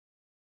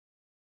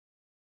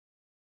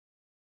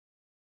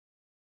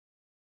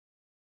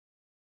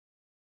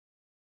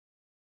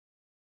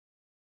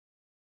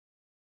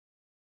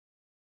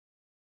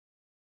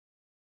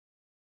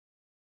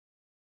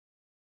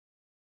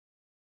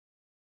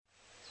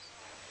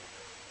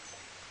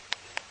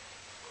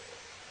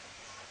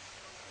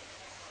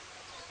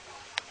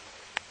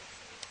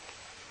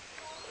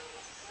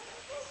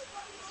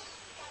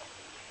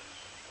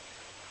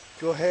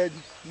Go ahead.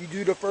 You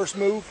do the first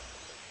move.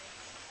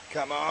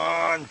 Come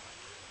on.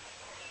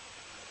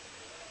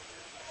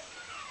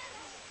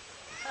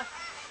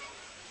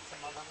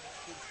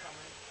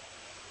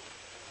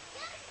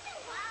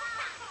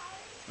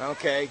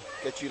 Okay,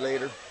 get you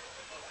later.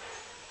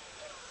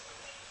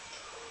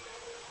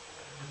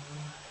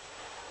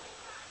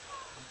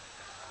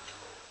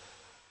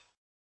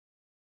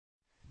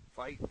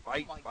 Fight,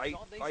 fight, Oh my fight,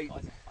 God, these fight.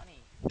 guys are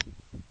funny.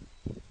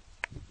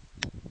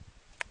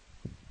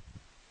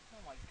 Oh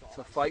my God. It's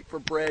a fight for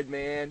bread,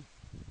 man.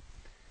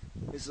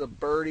 This is a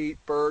bird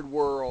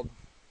world.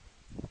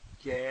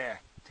 Yeah,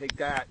 take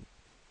that.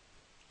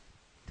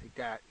 Take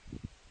that.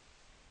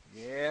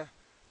 Yeah.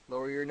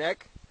 Lower your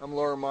neck. I'm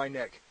lowering my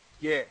neck.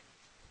 Yeah.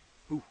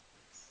 Ooh.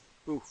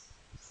 Ooh.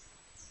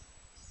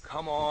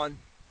 Come on.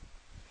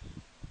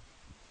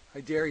 I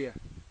dare you.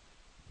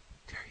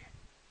 Dare you.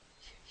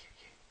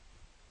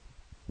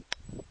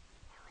 Yeah.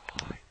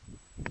 All right.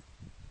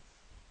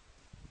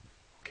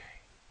 Okay.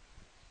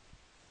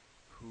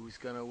 Who's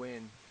gonna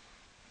win?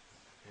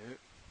 Yeah.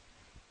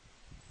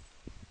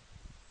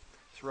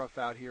 It's rough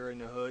out here in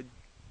the hood.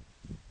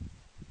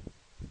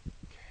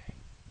 Okay.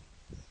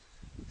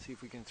 See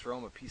if we can throw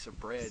him a piece of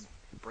bread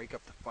and break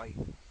up the fight.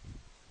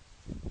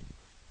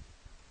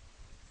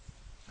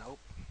 Nope.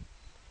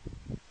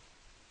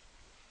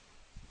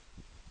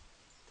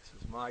 This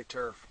is my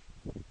turf.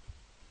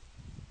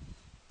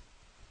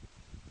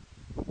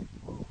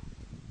 Whoa.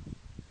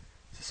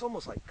 Is this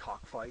almost like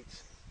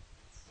cockfights?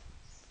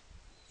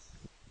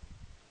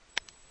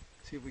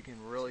 See if we can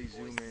really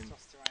zoom in.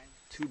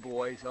 Two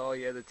boys. Oh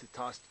yeah, the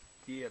testosterone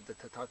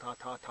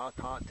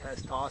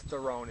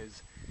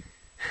is.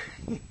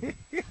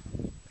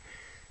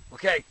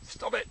 Okay,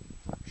 stop it.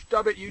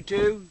 Stop it, you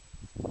two.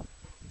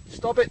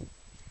 Stop it.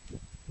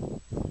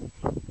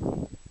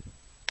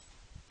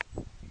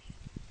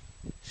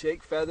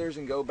 Shake feathers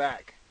and go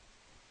back.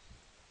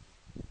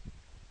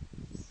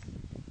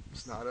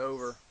 It's not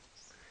over.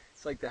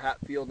 It's like the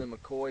Hatfield and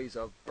McCoys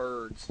of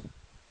birds.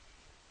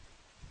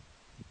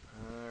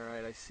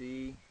 Alright, I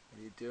see. What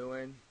are you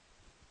doing?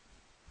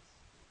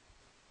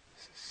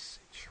 This is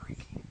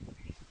intriguing.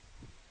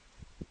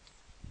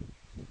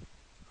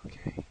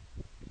 Okay.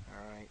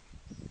 Alright.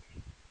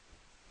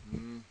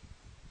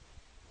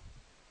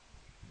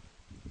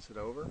 Is it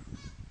over?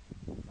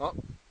 Oh.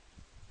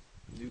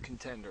 New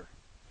contender.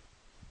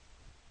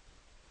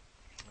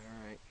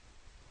 Alright.